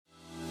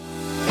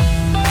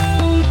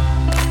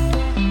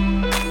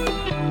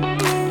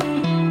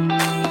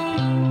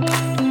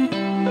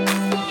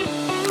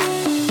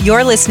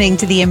You're listening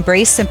to the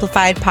Embrace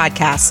Simplified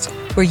podcast,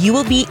 where you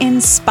will be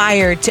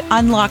inspired to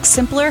unlock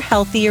simpler,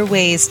 healthier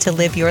ways to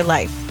live your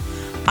life.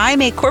 I'm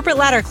a corporate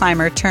ladder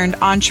climber turned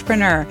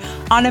entrepreneur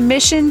on a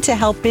mission to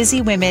help busy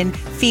women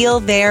feel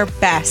their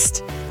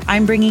best.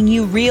 I'm bringing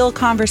you real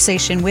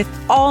conversation with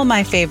all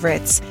my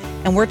favorites,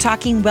 and we're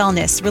talking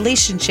wellness,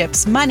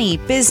 relationships, money,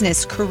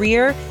 business,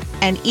 career,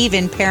 and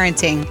even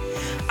parenting.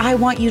 I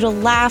want you to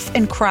laugh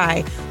and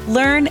cry,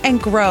 learn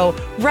and grow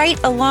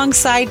right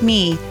alongside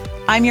me.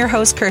 I'm your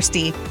host,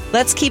 Kirsty.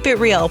 Let's keep it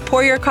real.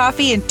 Pour your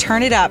coffee and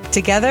turn it up.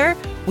 Together,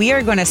 we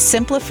are going to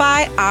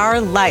simplify our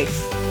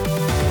life.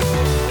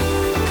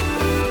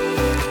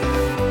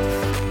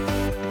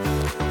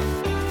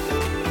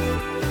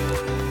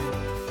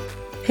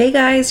 Hey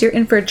guys, you're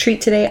in for a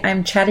treat today.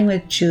 I'm chatting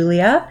with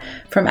Julia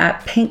from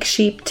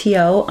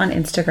 @PinkSheepTO on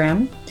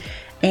Instagram.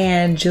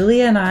 And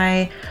Julia and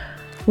I,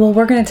 well,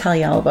 we're going to tell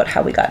you all about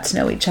how we got to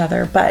know each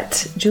other,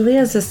 but Julia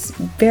is this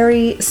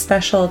very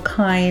special,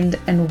 kind,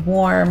 and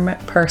warm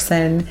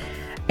person.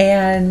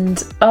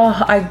 And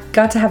I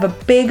got to have a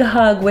big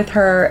hug with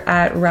her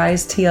at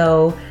Rise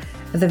TO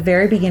at the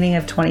very beginning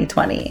of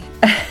 2020.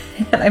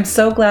 And I'm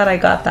so glad I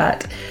got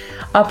that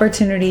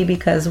opportunity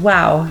because,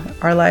 wow,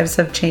 our lives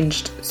have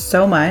changed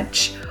so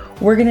much.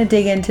 We're going to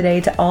dig in today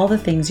to all the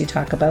things you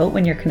talk about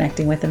when you're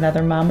connecting with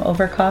another mom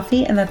over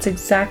coffee, and that's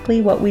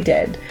exactly what we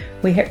did.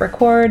 We hit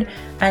record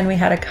and we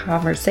had a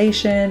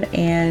conversation,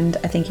 and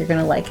I think you're going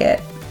to like it.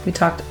 We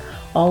talked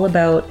all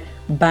about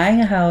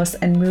buying a house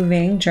and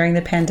moving during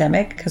the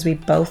pandemic because we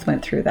both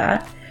went through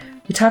that.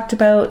 We talked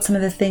about some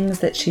of the things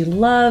that she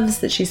loves,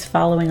 that she's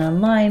following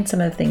online,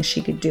 some of the things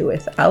she could do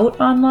without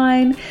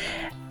online,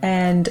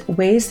 and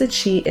ways that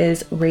she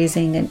is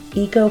raising an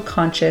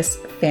eco-conscious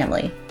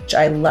family, which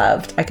I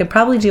loved. I could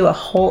probably do a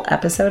whole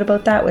episode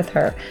about that with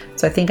her,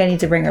 so I think I need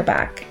to bring her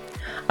back.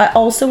 I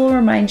also will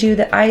remind you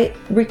that I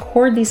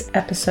record these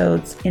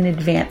episodes in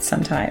advance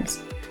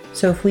sometimes.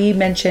 So if we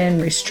mention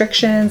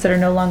restrictions that are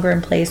no longer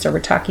in place, or we're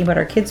talking about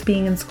our kids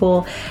being in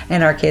school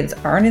and our kids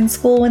aren't in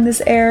school when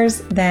this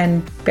airs,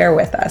 then bear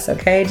with us,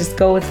 okay? Just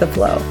go with the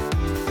flow.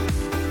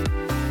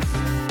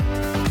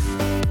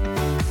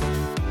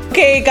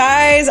 Okay,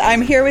 guys,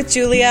 I'm here with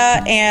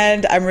Julia,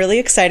 and I'm really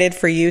excited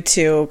for you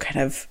to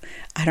kind of,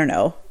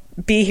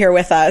 be here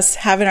with us,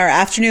 having our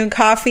afternoon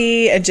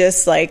coffee and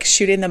just like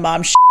shooting the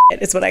mom shit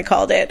is what I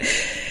called it.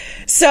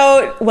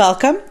 So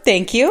welcome.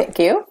 Thank you. Thank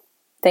you.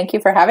 Thank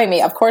you for having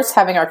me. Of course,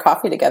 having our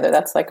coffee together,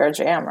 that's like our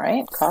jam,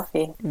 right?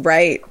 Coffee.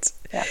 Right.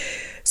 Yeah.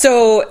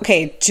 So,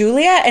 okay,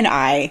 Julia and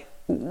I,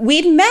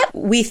 we met,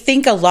 we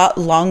think, a lot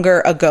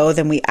longer ago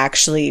than we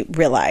actually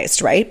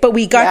realized, right? But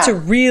we got to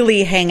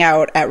really hang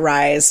out at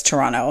Rise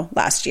Toronto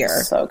last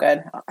year. So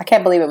good. I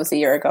can't believe it was a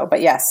year ago,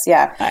 but yes,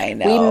 yeah. I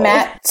know. We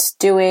met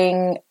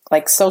doing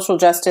like social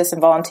justice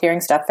and volunteering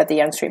stuff at the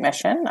Yonge Street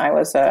Mission. I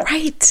was a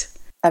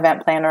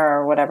event planner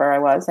or whatever I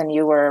was, and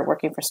you were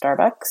working for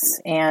Starbucks.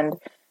 And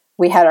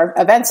we had our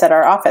events at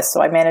our office,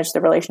 so I managed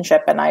the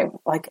relationship, and I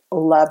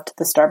loved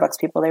the Starbucks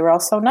people. They were all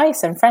so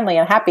nice and friendly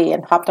and happy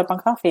and hopped up on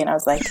coffee, and I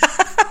was like,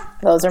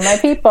 those are my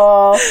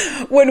people.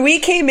 When we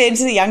came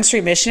into the Yonge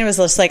Street Mission, it was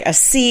just like a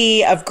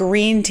sea of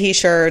green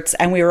t-shirts,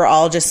 and we were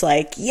all just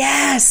like,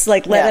 yes,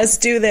 let us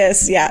do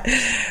this. Yeah.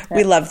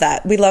 We love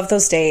that. We love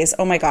those days.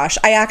 Oh my gosh.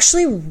 I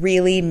actually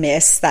really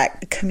miss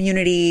that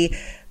community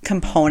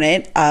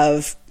component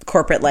of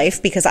corporate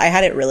life because I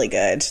had it really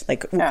good.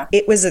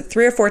 It was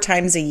 3 or 4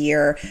 times a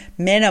year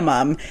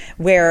minimum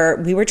where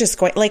we were just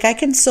going, I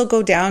can still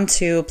go down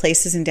to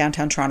places in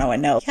downtown Toronto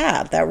and know,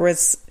 there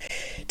was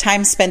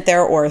time spent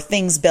there or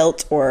things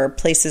built or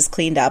places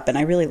cleaned up. And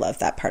I really love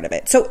that part of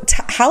it. So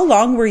how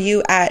long were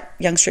you at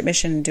Yonge Street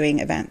Mission doing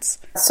events?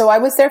 So I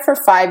was there for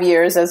 5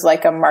 years as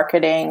a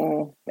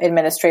marketing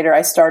administrator.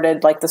 I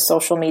started the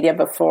social media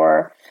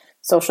before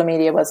social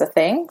media was a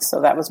thing.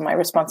 So that was my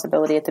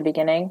responsibility at the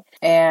beginning,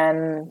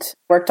 and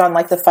worked on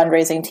the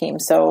fundraising team.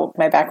 So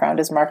my background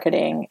is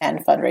marketing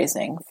and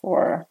fundraising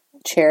for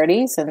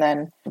charities. And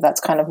then that's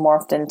kind of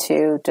morphed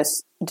into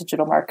just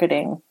digital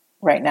marketing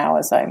right now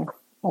as I'm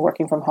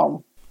working from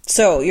home.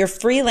 So you're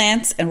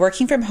freelance and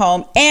working from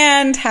home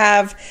and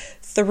have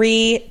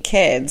 3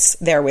 kids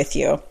there with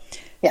you.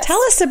 Yes. Tell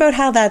us about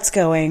how that's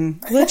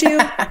going, would you?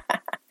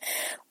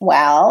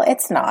 Well,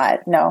 it's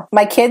not. No.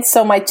 My kids,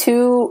 so my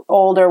 2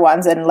 older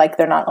ones, and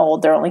they're not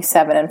old, they're only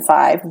 7 and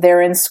 5.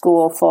 They're in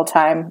school full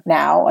time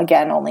now.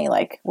 Again, only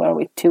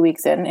 2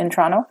 weeks in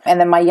Toronto.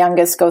 And then my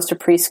youngest goes to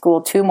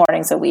preschool 2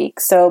 mornings a week.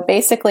 So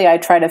basically I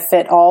try to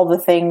fit all the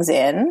things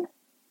in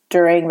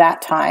during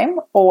that time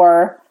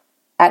or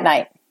at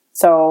night.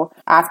 So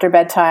after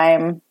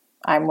bedtime,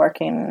 I'm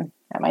working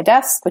at my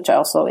desk, which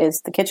also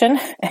is the kitchen,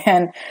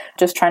 and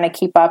just trying to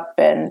keep up.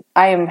 And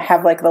I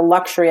have the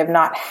luxury of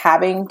not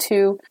having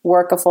to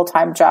work a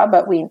full-time job,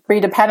 but we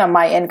depend on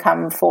my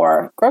income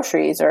for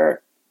groceries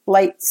or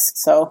lights.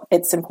 So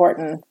it's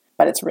important,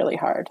 but it's really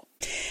hard.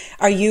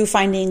 Are you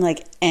finding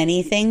like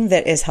anything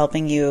that is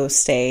helping you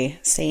stay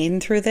sane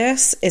through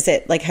this? Is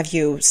it like, have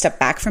you stepped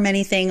back from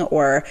anything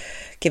or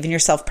given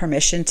yourself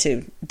permission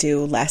to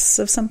do less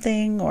of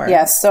something? Or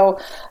Yes. So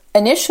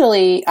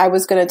initially I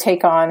was going to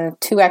take on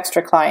 2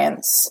 extra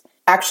clients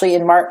actually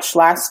in March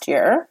last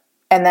year.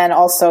 And then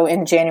also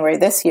in January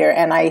this year.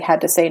 And I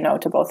had to say no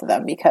to both of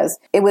them because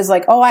it was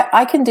like, oh,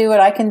 I can do it.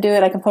 I can do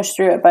it. I can push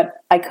through it.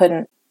 But I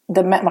couldn't,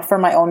 for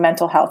my own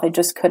mental health, I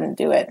just couldn't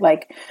do it.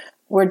 Like,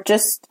 we're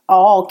just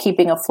all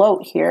keeping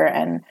afloat here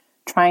and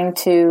trying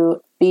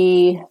to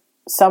be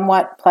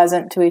somewhat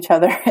pleasant to each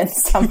other and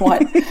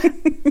somewhat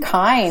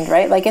kind,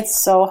 right? Like,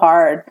 it's so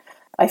hard.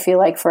 I feel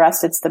like for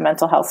us, it's the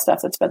mental health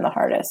stuff that's been the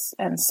hardest.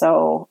 And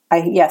so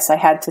I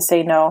had to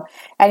say no.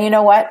 And you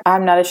know what?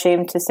 I'm not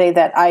ashamed to say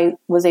that I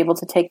was able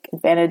to take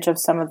advantage of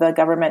some of the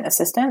government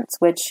assistance,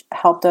 which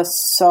helped us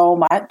so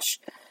much,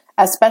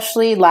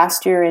 especially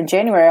last year in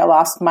January.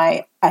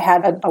 I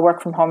had a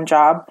work from home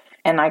job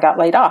and I got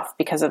laid off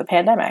because of the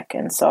pandemic.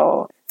 And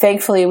so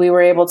thankfully we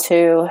were able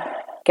to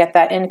get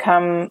that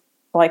income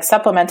like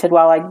supplemented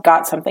while I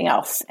got something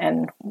else.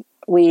 And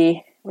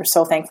we were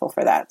so thankful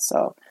for that.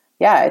 So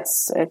yeah,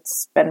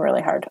 it's been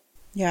really hard.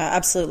 Yeah,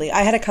 absolutely.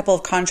 I had a couple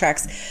of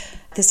contracts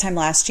this time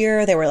last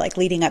year. They were like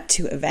leading up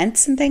to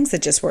events and things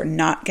that just were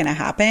not going to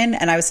happen.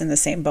 And I was in the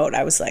same boat.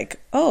 I was like,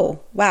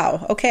 oh,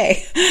 wow.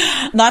 Okay.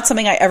 Not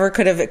something I ever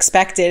could have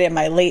expected in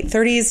my late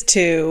 30s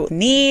to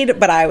need.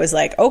 But I was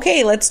like,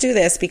 okay, let's do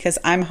this because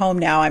I'm home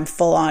now. I'm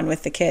full on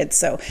with the kids.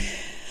 So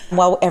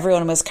while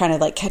everyone was kind of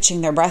like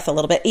catching their breath a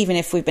little bit, even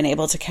if we've been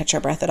able to catch our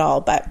breath at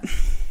all. But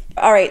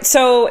all right.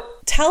 So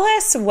tell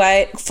us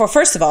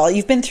first of all,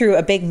 you've been through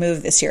a big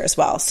move this year as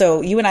well.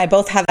 So you and I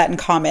both have that in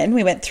common.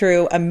 We went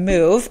through a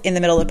move in the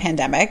middle of the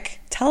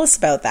pandemic. Tell us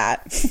about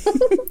that.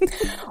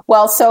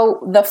 Well,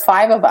 so the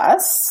 5 of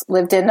us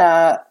lived in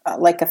a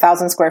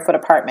 1,000 square foot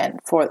apartment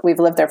we've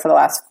lived there for the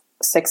last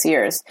 6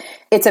 years.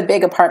 It's a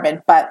big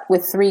apartment, but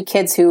with 3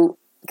 kids who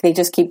they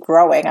just keep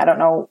growing. I don't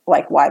know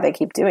like why they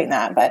keep doing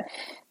that, but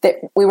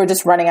we were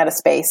just running out of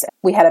space.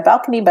 We had a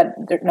balcony, but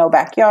there's no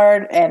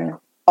backyard. And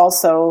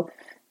also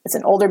it's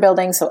an older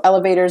building, so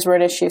elevators were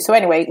an issue. So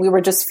anyway, we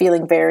were just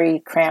feeling very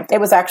cramped. It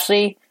was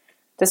actually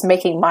just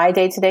making my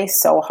day-to-day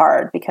so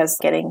hard because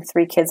getting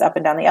 3 kids up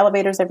and down the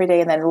elevators every day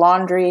and then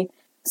laundry.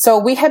 So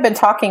we had been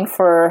talking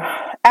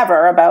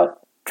forever about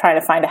trying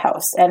to find a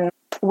house. And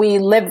we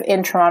live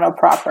in Toronto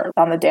proper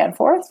on the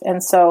Danforth.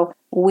 And so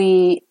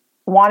we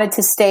wanted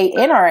to stay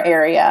in our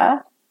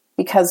area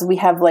because we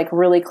have like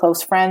really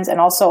close friends. And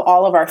also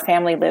all of our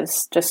family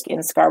lives just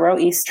in Scarborough,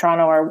 East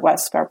Toronto or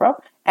West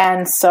Scarborough.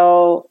 And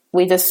so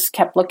we just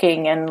kept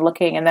looking. And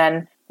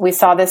then we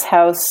saw this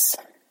house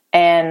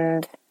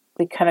and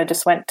we kind of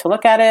just went to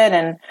look at it.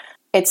 And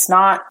it's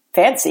not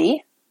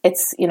fancy.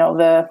 It's,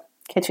 the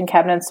kitchen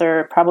cabinets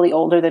are probably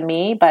older than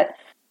me, but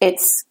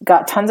it's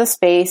got tons of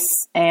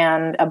space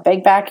and a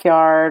big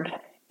backyard.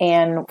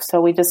 And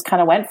so we just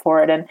kind of went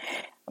for it. And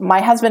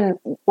my husband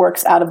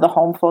works out of the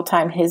home full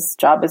time. His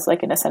job is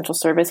like an essential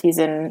service. He's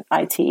in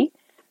IT.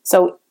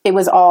 So it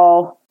was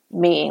all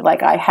me.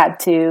 Like I had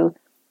to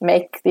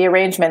make the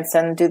arrangements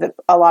and do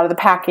a lot of the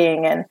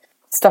packing and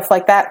stuff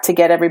like that to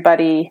get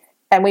everybody.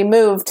 And we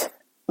moved,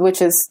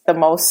 which is the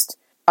most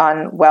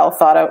unwell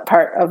thought out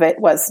part of it,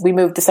 was we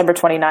moved December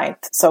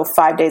 29th. So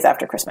 5 days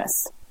after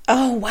Christmas.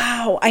 Oh,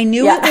 wow. I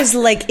knew it was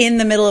like in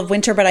the middle of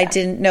winter, but I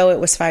didn't know it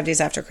was 5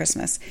 days after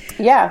Christmas.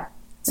 Yeah.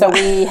 So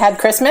we had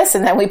Christmas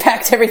and then we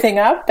packed everything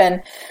up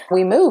and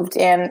we moved.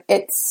 And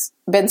it's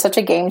been such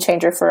a game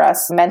changer for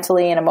us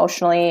mentally and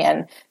emotionally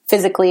and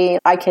physically.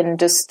 I can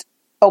just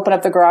open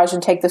up the garage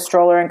and take the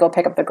stroller and go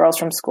pick up the girls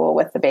from school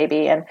with the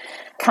baby and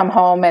come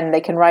home and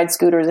they can ride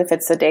scooters if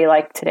it's a day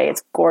like today.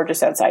 It's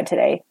gorgeous outside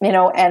today,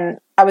 and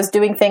I was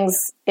doing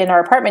things in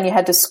our apartment. You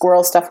had to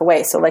squirrel stuff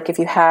away. So like if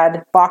you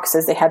had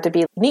boxes, they had to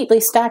be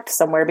neatly stacked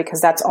somewhere because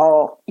that's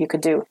all you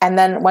could do. And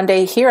then one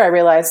day here, I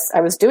realized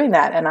I was doing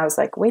that. And I was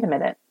like, wait a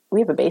minute,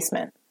 we have a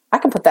basement. I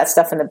can put that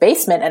stuff in the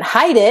basement and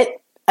hide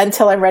it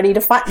until I'm ready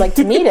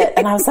to need it.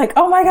 And I was like,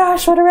 oh my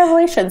gosh, what a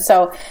revelation.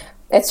 So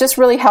it's just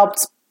really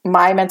helped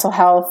my mental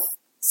health,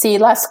 see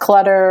less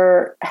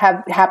clutter,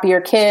 have happier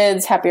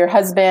kids, happier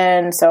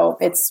husband. So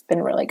it's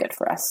been really good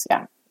for us.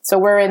 Yeah. So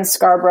we're in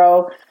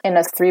Scarborough in a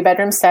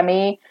 3-bedroom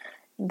semi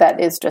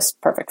that is just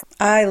perfect.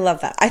 I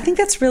love that. I think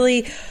that's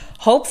really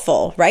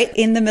hopeful, right?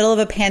 In the middle of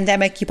a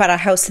pandemic, you bought a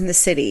house in the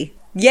city.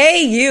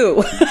 Yay,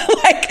 you.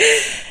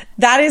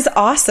 That is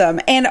awesome.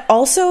 And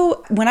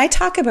also, when I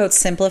talk about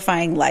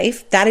simplifying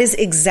life, that is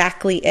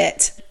exactly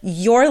it.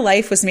 Your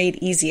life was made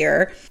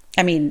easier.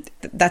 I mean,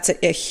 that's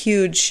a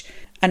huge,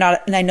 and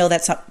I know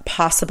that's not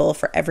possible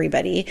for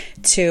everybody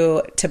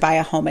to buy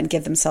a home and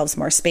give themselves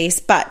more space,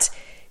 but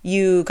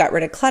you got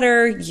rid of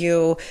clutter.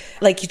 You,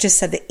 like you just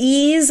said, the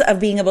ease of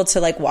being able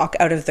to walk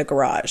out of the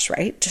garage,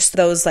 right? Just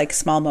those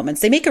small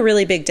moments, they make a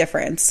really big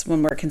difference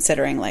when we're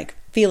considering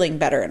feeling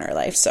better in our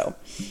life. So,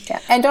 yeah.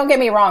 And don't get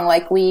me wrong,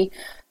 we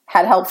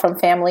had help from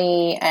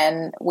family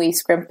and we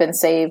scrimp and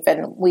save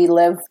and we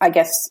live, I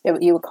guess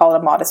you would call it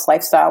a modest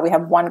lifestyle. We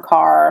have 1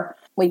 car.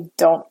 We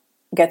don't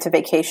get to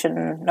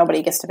vacation.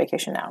 Nobody gets to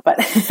vacation now, but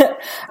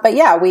but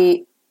yeah,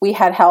 we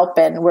had help,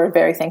 and we're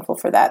very thankful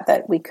for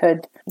that we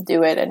could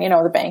do it. And,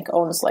 the bank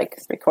owns like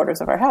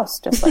 3/4 of our house,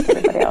 just like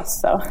everybody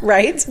else. So,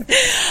 right.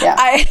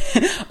 Yeah.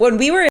 When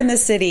we were in the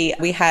city,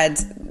 we had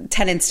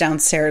tenants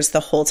downstairs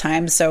the whole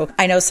time. So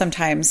I know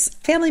sometimes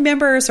family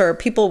members or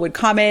people would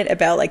comment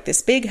about like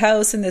this big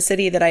house in the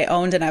city that I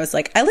owned. And I was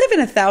like, I live in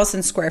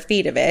 1,000 square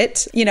feet of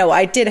it.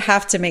 I did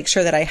have to make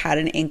sure that I had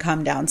an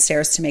income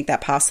downstairs to make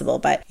that possible.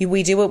 But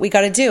we do what we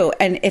got to do.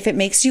 And if it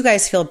makes you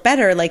guys feel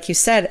better, like you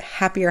said,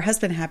 happier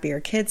husband, happier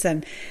kids,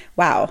 and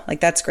wow, like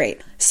that's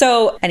great.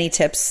 So any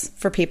tips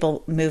for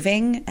people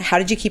moving? How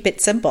did you keep it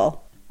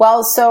simple?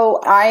 Well,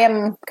 so I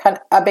am kind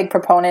of a big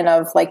proponent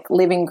of like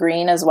living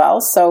green as well.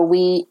 So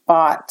we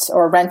bought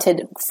or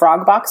rented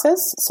frog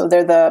boxes. So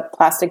they're the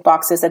plastic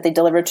boxes that they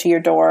deliver to your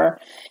door,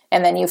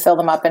 and then you fill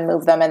them up and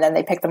move them, and then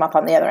they pick them up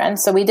on the other end.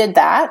 So we did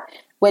that,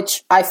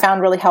 which I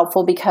found really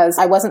helpful because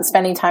I wasn't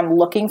spending time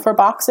looking for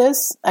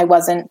boxes. I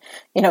wasn't,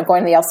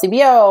 going to the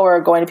LCBO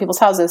or going to people's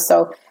houses.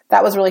 So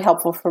that was really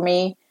helpful for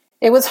me.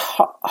 It was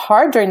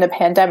hard during the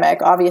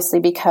pandemic, obviously,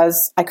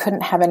 because I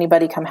couldn't have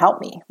anybody come help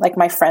me. Like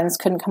my friends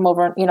couldn't come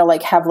over,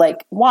 like have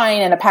like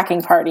wine and a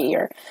packing party.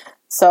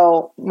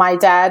 So my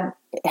dad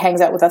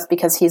hangs out with us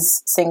because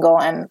he's single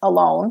and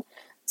alone.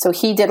 So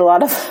he did a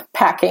lot of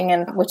packing,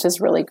 and which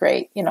is really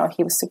great. He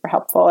was super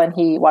helpful, and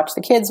he watched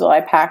the kids while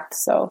I packed.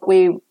 So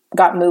we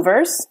got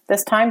movers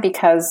this time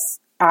because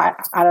I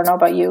don't know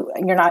about you.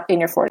 You're not in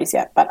your 40s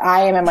yet, but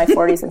I am in my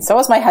 40s, and so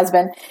is my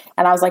husband.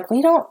 And I was like,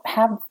 we don't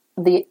have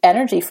the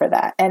energy for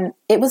that. And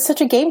it was such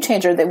a game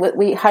changer that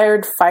we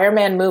hired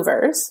fireman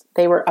movers.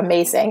 They were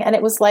amazing. And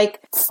it was like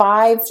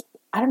 5,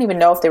 I don't even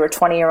know if they were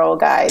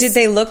 20-year-old guys. Did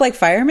they look like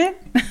firemen?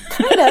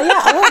 Kinda,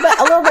 yeah,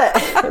 a little bit.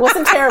 It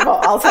wasn't terrible,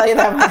 I'll tell you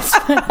that much.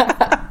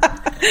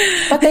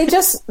 But they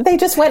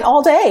just went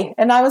all day.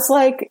 And I was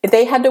like,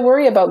 they had to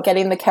worry about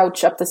getting the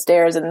couch up the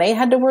stairs, and they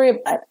had to worry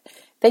about,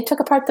 they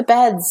took apart the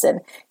beds, and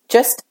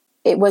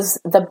it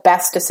was the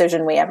best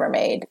decision we ever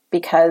made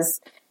because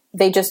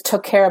they just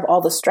took care of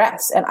all the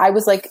stress. And I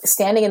was like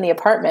standing in the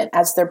apartment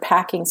as they're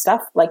packing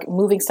stuff, like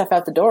moving stuff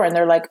out the door. And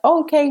they're like,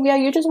 oh, okay, yeah,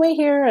 you just wait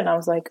here. And I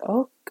was like,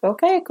 oh,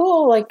 okay,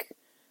 cool. Like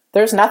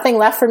there's nothing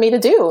left for me to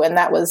do. And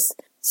that was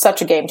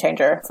such a game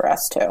changer for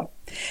us too.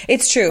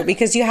 It's true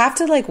because you have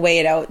to like weigh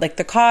it out, like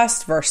the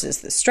cost versus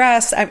the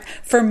stress.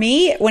 For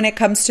me, when it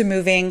comes to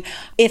moving,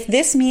 if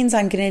this means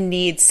I'm going to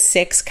need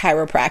 6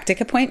 chiropractic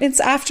appointments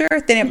after,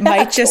 then it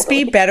might just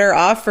be better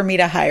off for me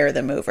to hire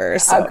the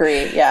movers. So.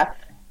 Agreed. Yeah.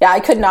 Yeah, I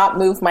could not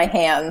move my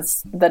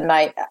hands the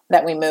night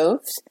that we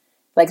moved.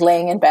 Like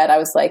laying in bed, I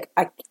was like,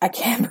 I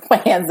can't move my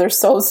hands. They're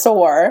so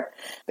sore.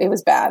 It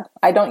was bad.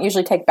 I don't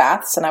usually take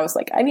baths. And I was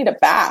like, I need a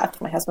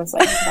bath. My husband's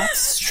like, that's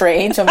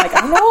strange. I'm like,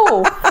 I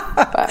know.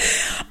 But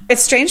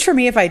it's strange for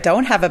me if I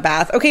don't have a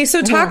bath. Okay,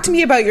 so talk to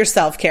me about your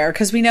self-care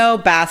because we know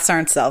baths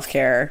aren't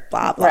self-care,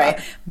 blah, blah. Right.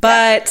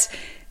 But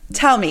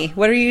tell me,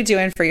 what are you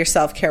doing for your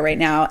self-care right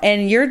now?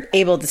 And you're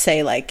able to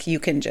say, like, you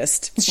can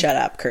just shut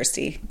up,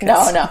 Kirsty.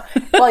 No.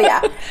 Well,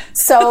 yeah.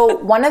 So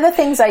one of the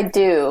things I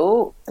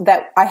do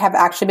that I have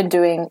actually been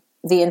doing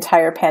the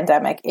entire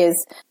pandemic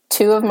is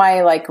 2 of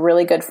my, like,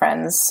 really good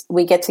friends,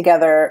 we get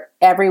together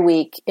every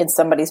week in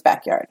somebody's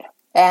backyard.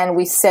 And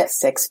we sit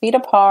 6 feet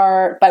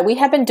apart. But we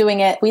have been doing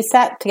it. We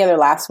sat together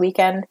last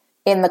weekend.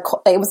 It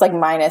was like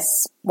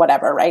minus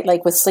whatever, right?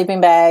 Like with sleeping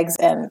bags.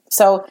 And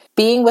so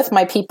being with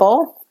my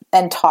people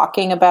and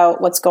talking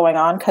about what's going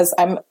on, because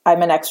I'm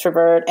an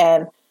extrovert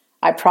and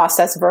I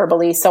process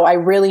verbally. So I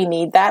really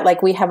need that.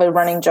 Like we have a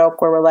running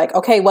joke where we're like,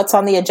 okay, what's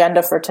on the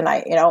agenda for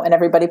tonight? And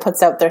everybody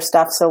puts out their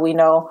stuff so we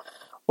know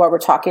what we're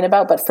talking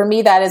about. But for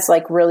me, that is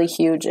like really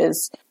huge,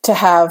 is to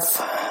have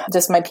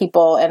just my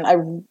people. And I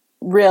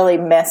really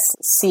miss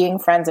seeing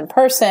friends in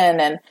person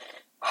and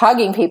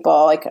hugging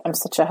people. Like I'm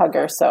such a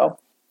hugger. So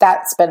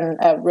that's been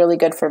really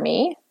good for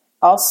me.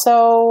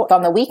 Also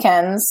on the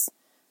weekends,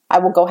 I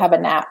will go have a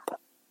nap.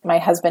 My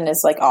husband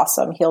is like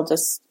awesome. He'll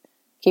just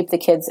keep the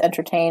kids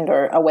entertained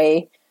or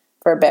away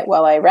for a bit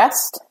while I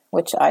rest,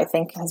 which I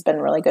think has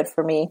been really good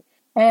for me.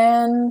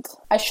 And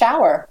I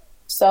shower.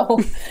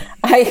 So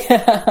I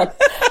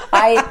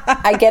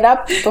get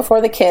up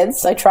before the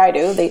kids. I try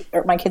to.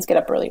 My kids get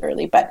up really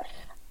early, but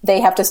they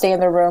have to stay in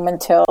their room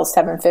until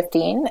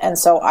 7:15. And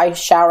so I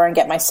shower and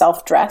get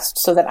myself dressed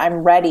so that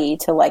I'm ready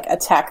to like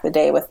attack the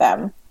day with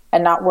them.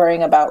 And not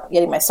worrying about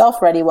getting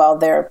myself ready while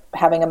they're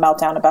having a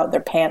meltdown about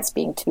their pants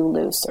being too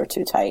loose or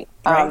too tight.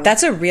 Right.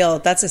 That's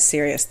a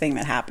serious thing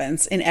that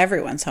happens in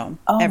everyone's home.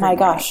 Oh my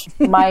gosh.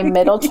 My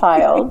middle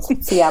child,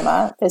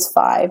 Sienna, is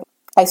 5.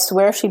 I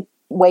swear she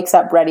wakes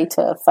up ready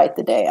to fight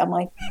the day. I'm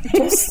like,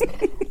 just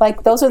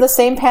like, those are the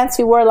same pants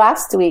you wore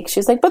last week.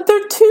 She's like, but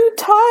they're too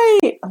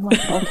tight. I'm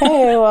like,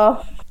 okay,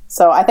 well.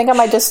 So I think I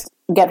might just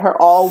get her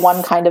all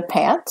one kind of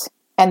pant.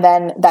 And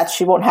then that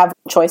she won't have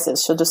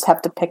choices. She'll just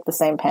have to pick the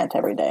same pant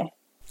every day.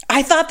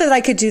 I thought that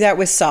I could do that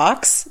with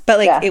socks, but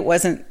like it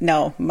wasn't.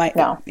 No,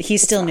 he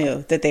still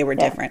knew that they were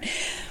different.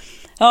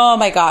 Oh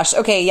my gosh.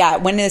 Okay, yeah.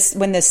 When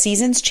the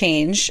seasons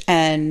change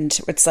and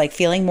it's like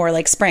feeling more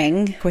like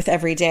spring with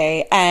every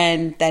day,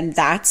 and then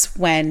that's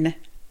when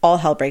all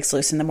hell breaks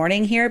loose in the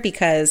morning here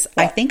because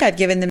I think I've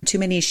given them too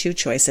many shoe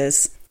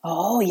choices.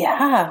 Oh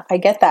yeah, I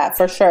get that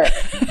for sure.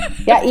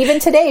 Yeah, even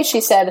today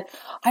she said,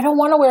 I don't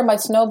want to wear my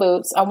snow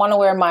boots. I want to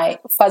wear my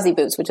fuzzy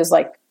boots, which is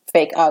like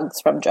fake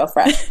Uggs from Joe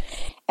Fresh.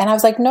 And I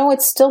was like, no,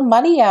 it's still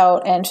muddy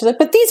out. And she's like,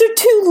 but these are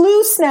too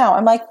loose now.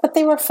 I'm like, but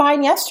they were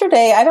fine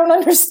yesterday. I don't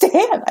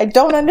understand. I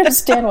don't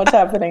understand what's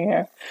happening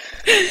here.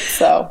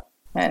 So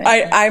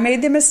anyway. I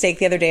made the mistake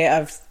the other day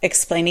of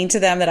explaining to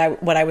them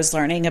that what I was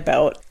learning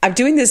about. I'm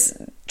doing this,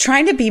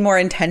 trying to be more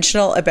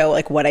intentional about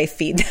like what I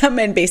feed them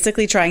and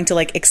basically trying to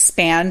like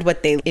expand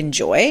what they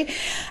enjoy.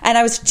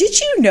 And did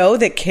you know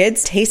that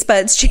kids' taste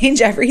buds change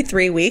every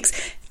 3 weeks?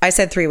 I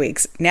said 3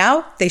 weeks.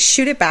 Now they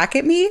shoot it back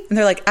at me and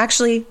they're like,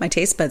 actually, my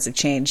taste buds have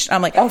changed.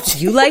 I'm like, oh,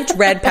 you liked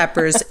red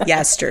peppers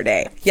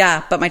yesterday.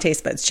 Yeah, but my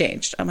taste buds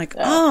changed. I'm like,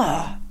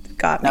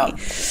 got me. No,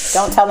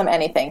 don't tell them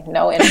anything.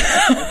 No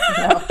information.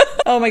 No.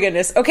 Oh my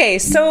goodness. Okay,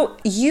 so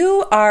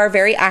you are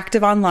very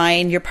active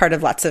online. You're part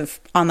of lots of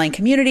online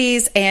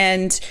communities.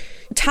 And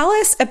tell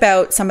us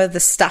about some of the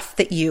stuff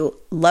that you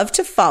love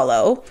to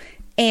follow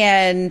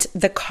and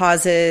the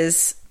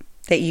causes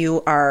that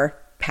you are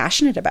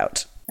passionate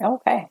about.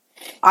 Okay.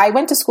 I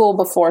went to school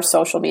before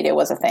social media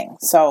was a thing.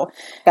 So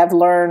I've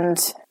learned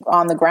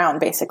on the ground,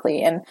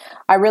 basically. And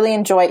I really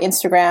enjoy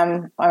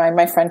Instagram.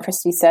 My friend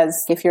Christy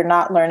says, if you're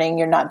not learning,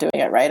 you're not doing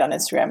it right on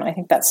Instagram. And I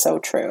think that's so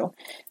true.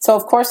 So,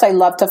 of course, I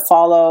love to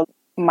follow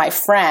my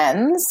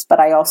friends, but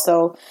I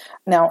also,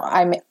 now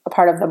I'm a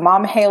part of the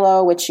Mom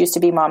Halo, which used to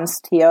be Moms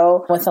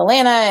TO with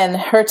Alana and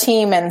her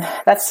team. And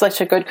that's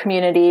such a good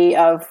community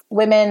of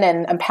women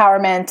and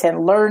empowerment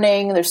and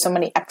learning. There's so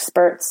many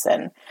experts.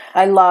 And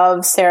I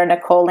love Sarah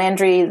Nicole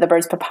Landry, The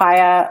Bird's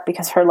Papaya,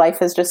 because her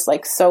life is just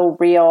like so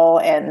real.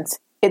 And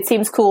it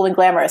seems cool and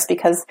glamorous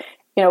because,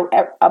 you know,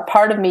 a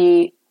part of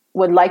me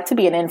would like to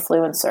be an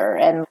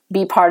influencer and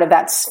be part of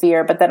that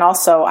sphere. But then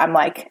also I'm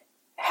like,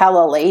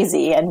 hella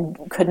lazy and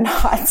could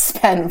not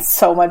spend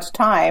so much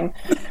time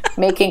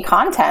making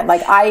content.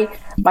 Like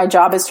my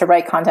job is to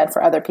write content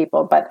for other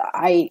people, but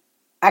I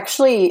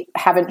actually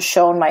haven't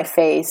shown my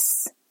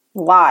face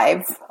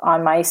live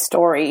on my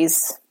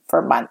stories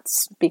for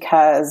months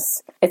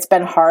because it's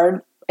been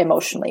hard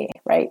emotionally,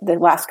 right? The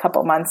last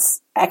couple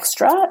months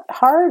extra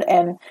hard.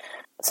 And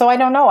so I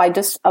don't know.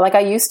 I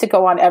used to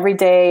go on every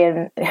day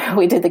and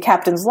we did the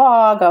captain's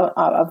log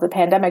of the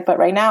pandemic, but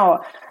right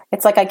now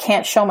it's like I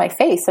can't show my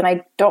face and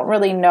I don't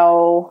really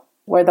know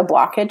where the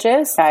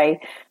blockage is. I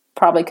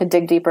probably could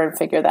dig deeper and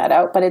figure that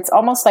out. But it's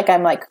almost like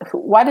I'm like,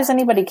 why does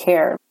anybody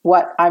care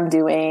what I'm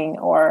doing?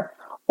 Or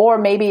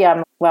maybe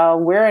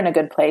we're in a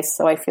good place,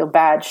 so I feel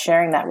bad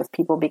sharing that with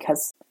people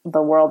because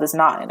the world is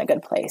not in a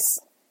good place,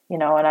 you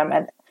know, and I'm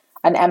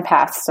an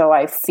empath, so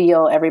I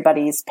feel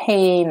everybody's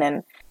pain.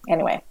 And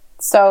anyway,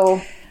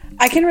 so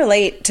I can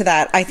relate to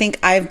that. I think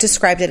I've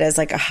described it as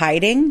like a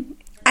hiding.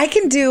 I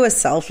can do a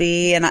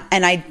selfie and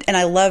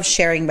I love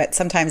sharing, but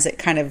sometimes it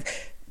kind of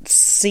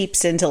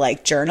seeps into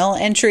like journal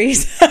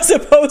entries as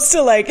opposed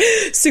to like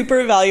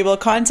super valuable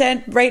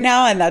content right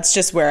now. And that's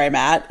just where I'm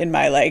at in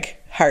my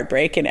like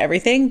heartbreak and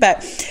everything.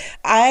 But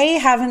I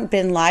haven't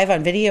been live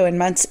on video in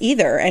months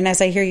either. And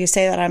as I hear you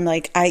say that, I'm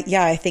like,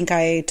 I think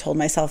I told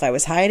myself I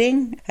was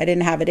hiding. I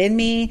didn't have it in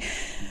me.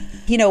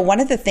 You know, one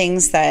of the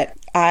things that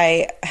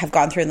I have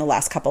gone through in the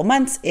last couple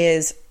months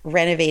is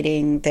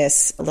renovating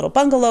this little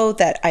bungalow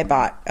that I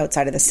bought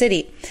outside of the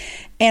city.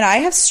 And I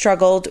have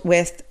struggled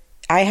with,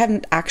 I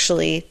haven't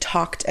actually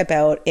talked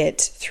about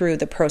it through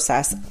the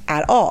process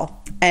at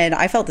all. And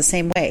I felt the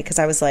same way because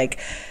I was like,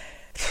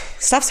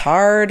 stuff's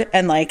hard.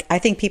 And like, I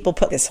think people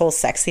put this whole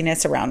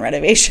sexiness around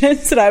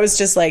renovations. And I was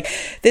just like,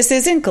 this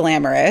isn't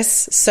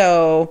glamorous.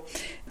 So,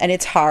 and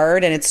it's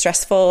hard and it's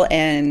stressful.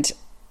 And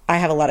I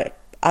have a lot of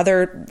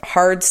other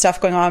hard stuff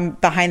going on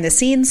behind the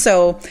scenes.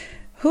 So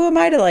who am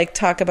I to like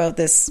talk about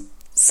this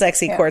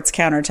sexy quartz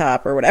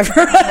countertop or whatever?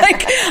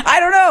 Like, I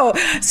don't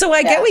know. So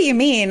I get what you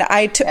mean.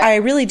 I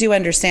really do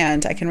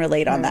understand. I can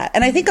relate on that.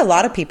 And I think a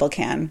lot of people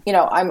can. You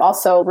know, I'm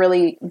also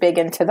really big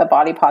into the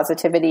body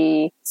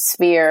positivity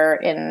sphere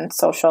in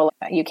social.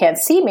 You can't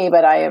see me,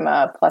 but I am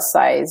a plus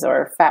size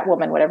or fat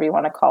woman, whatever you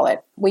want to call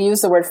it. We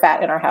use the word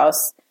fat in our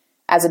house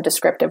as a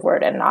descriptive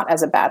word and not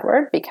as a bad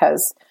word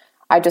because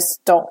I just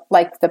don't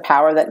like the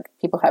power that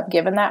people have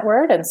given that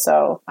word. And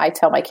so I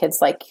tell my kids,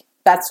 like,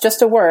 that's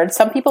just a word.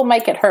 Some people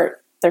might get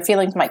hurt. Their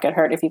feelings might get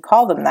hurt if you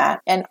call them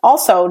that. And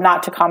also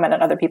not to comment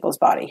on other people's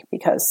body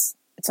because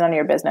it's none of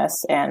your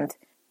business. And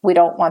we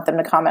don't want them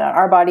to comment on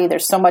our body.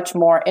 There's so much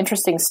more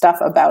interesting stuff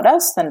about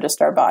us than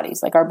just our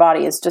bodies. Like our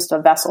body is just a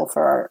vessel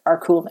for our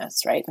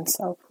coolness, right? And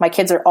so my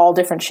kids are all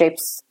different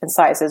shapes and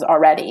sizes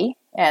already.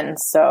 And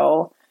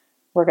so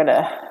we're going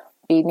to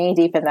be knee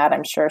deep in that,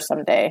 I'm sure,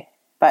 someday.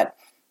 But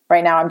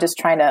right now I'm just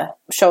trying to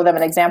show them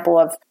an example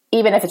of,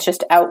 even if it's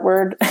just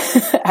outward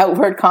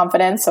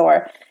confidence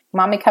or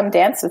Mommy, come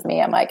dance with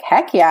me. I'm like,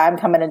 heck yeah, I'm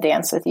coming to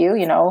dance with you.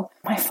 You know,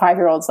 my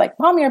 5-year-old's like,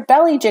 Mom, your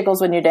belly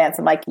jiggles when you dance.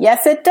 I'm like,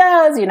 yes, it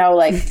does. You know,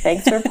 like,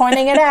 thanks for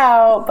pointing it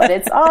out, but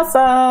it's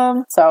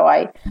awesome. So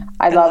I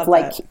love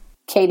like that.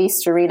 Katie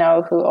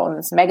Storino, who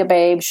owns Mega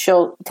Babe,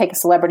 she'll take a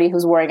celebrity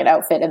who's wearing an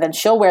outfit and then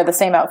she'll wear the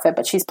same outfit,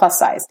 but she's plus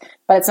size.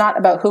 But it's not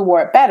about who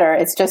wore it better.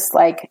 It's just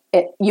like,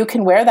 you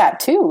can wear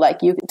that too. Like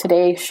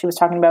today she was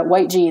talking about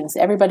white jeans.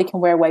 Everybody can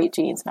wear white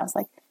jeans. And I was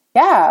like,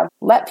 yeah,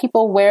 let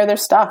people wear their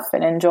stuff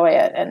and enjoy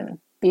it and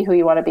be who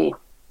you want to be.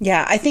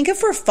 Yeah, I think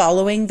if we're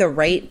following the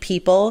right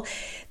people,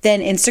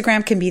 then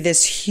Instagram can be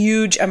this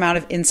huge amount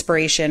of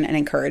inspiration and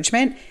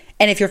encouragement.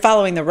 And if you're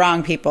following the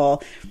wrong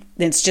people,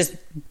 then it's just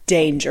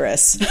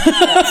dangerous.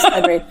 Yes,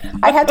 agreed.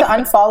 I had to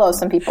unfollow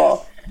some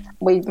people.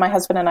 My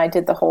husband and I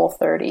did the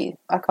Whole30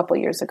 a couple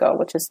of years ago,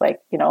 which is like,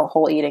 you know,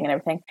 whole eating and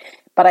everything.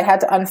 But I had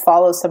to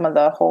unfollow some of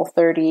the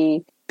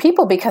Whole30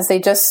 people because they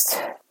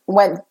just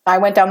I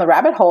went down the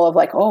rabbit hole of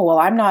like, oh, well,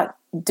 I'm not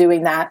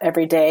doing that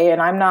every day.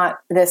 And I'm not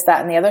this,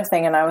 that, and the other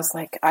thing. And I was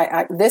like,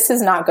 this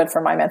is not good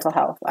for my mental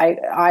health.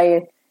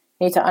 I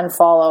need to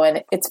unfollow.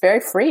 And it's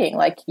very freeing.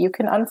 Like you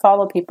can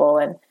unfollow people.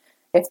 And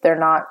if they're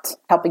not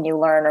helping you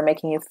learn or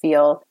making you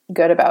feel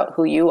good about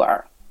who you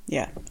are.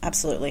 Yeah,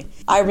 absolutely.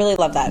 I really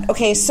love that.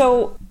 Okay,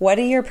 so what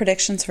are your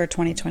predictions for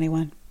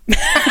 2021?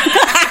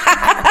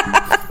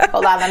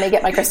 Hold on, let me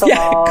get my crystal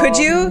ball. Could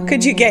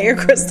you get your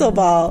crystal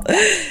ball?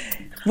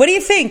 What do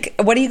you think?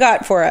 What do you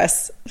got for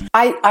us?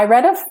 I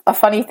read a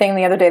funny thing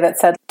the other day that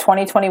said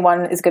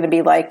 2021 is going to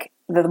be like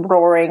the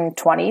roaring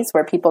 20s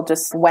where people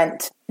just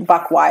went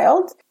buck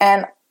wild.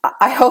 And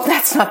I hope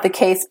that's not the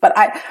case, but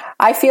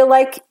I feel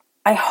like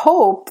I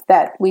hope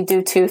that we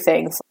do two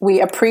things. We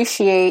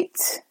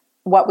appreciate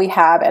what we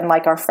have and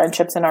like our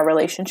friendships and our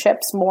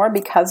relationships more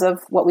because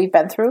of what we've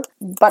been through,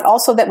 but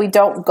also that we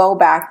don't go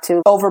back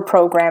to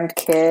overprogrammed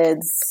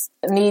kids,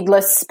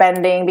 needless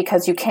spending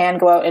because you can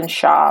go out and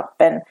shop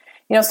and,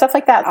 you know, stuff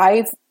like that.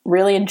 I've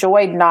really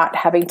enjoyed not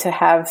having to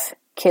have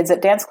kids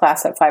at dance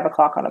class at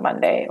 5:00 on a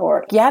Monday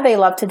or they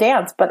love to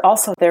dance, but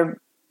also they're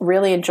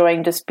really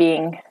enjoying just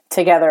being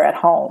together at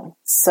home.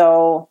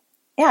 So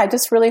yeah, I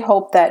just really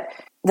hope that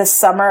this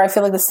summer, I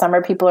feel like this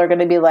summer people are going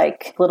to be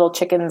like little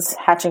chickens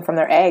hatching from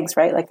their eggs,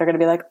 right? Like they're going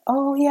to be like,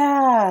 oh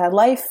yeah,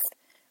 life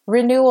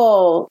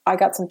renewal. I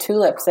got some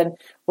tulips and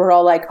we're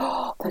all like,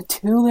 oh, the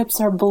tulips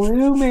are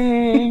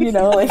blooming, you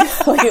know, like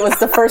it was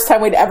the first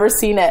time we'd ever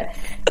seen it.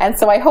 And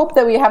so I hope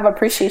that we have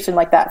appreciation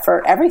like that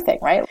for everything,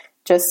 right?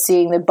 Just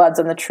seeing the buds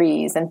on the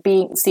trees and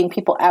seeing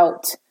people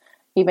out,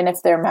 even if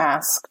they're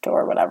masked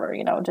or whatever,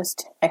 you know,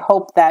 just, I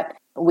hope that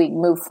we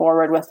move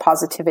forward with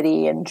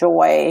positivity and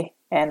joy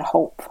and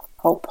hope.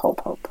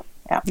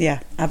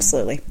 Yeah,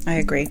 absolutely. I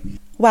agree.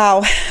 Wow.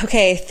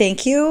 Okay.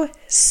 Thank you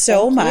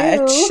so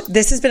much.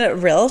 This has been a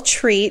real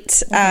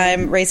treat.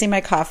 I'm raising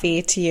my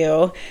coffee to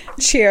you.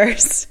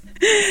 Cheers.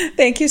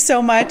 Thank you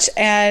so much.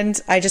 And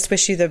I just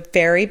wish you the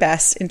very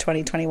best in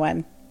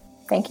 2021.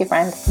 Thank you,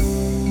 friend.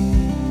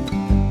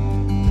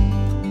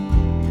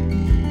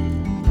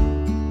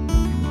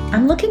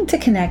 I'm looking to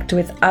connect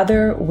with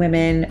other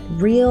women,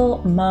 real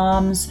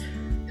moms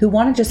who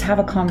want to just have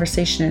a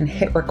conversation and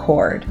hit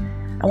record.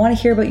 I want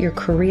to hear about your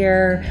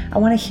career. I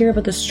want to hear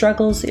about the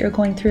struggles that you're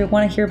going through. I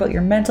want to hear about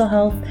your mental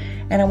health,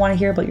 and I want to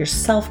hear about your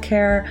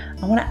self-care.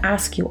 I want to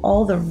ask you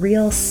all the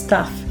real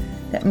stuff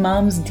that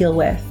moms deal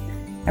with,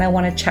 and I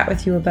want to chat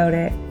with you about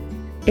it.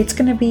 It's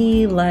going to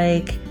be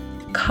like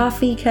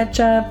coffee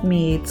catch-up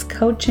meets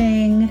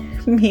coaching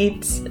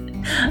meets,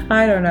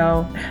 I don't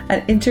know,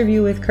 an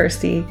interview with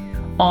Kirsty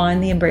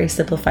on the Embrace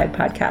Simplified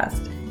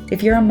podcast.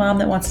 If you're a mom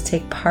that wants to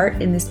take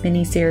part in this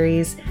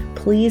mini-series,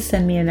 please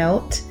send me a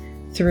note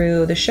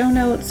through the show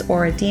notes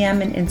or a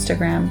DM in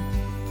Instagram.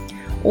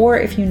 Or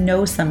if you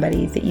know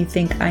somebody that you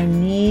think I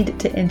need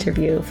to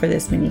interview for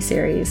this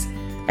mini-series,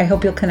 I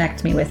hope you'll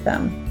connect me with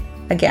them.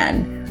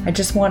 Again, I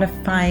just want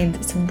to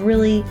find some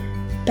really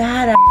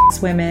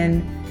badass women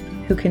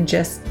who can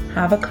just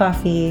have a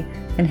coffee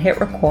and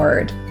hit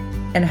record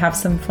and have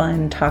some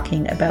fun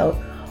talking about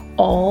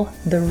all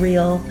the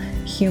real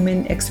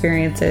human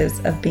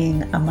experiences of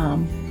being a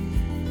mom.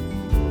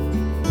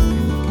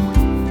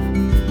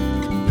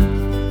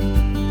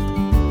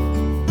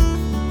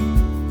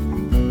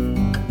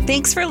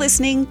 Thanks for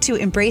listening to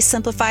Embrace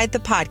Simplified, the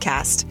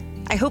podcast.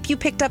 I hope you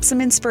picked up some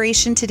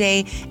inspiration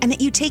today and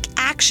that you take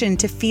action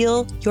to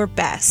feel your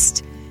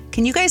best.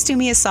 Can you guys do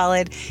me a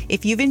solid?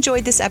 If you've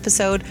enjoyed this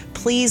episode,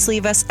 please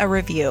leave us a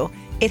review.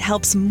 It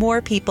helps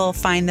more people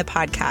find the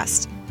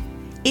podcast.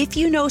 If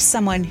you know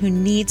someone who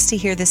needs to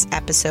hear this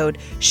episode,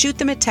 shoot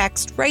them a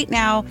text right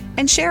now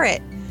and share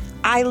it.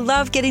 I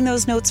love getting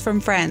those notes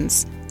from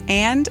friends.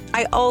 And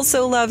I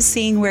also love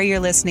seeing where you're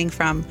listening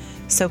from.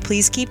 So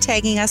please keep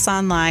tagging us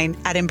online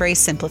at Embrace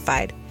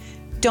Simplified.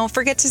 Don't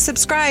forget to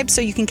subscribe so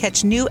you can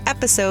catch new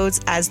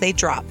episodes as they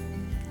drop.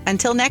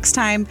 Until next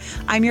time,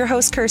 I'm your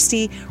host,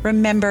 Kirsty.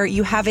 Remember,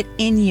 you have it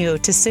in you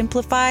to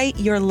simplify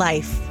your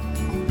life.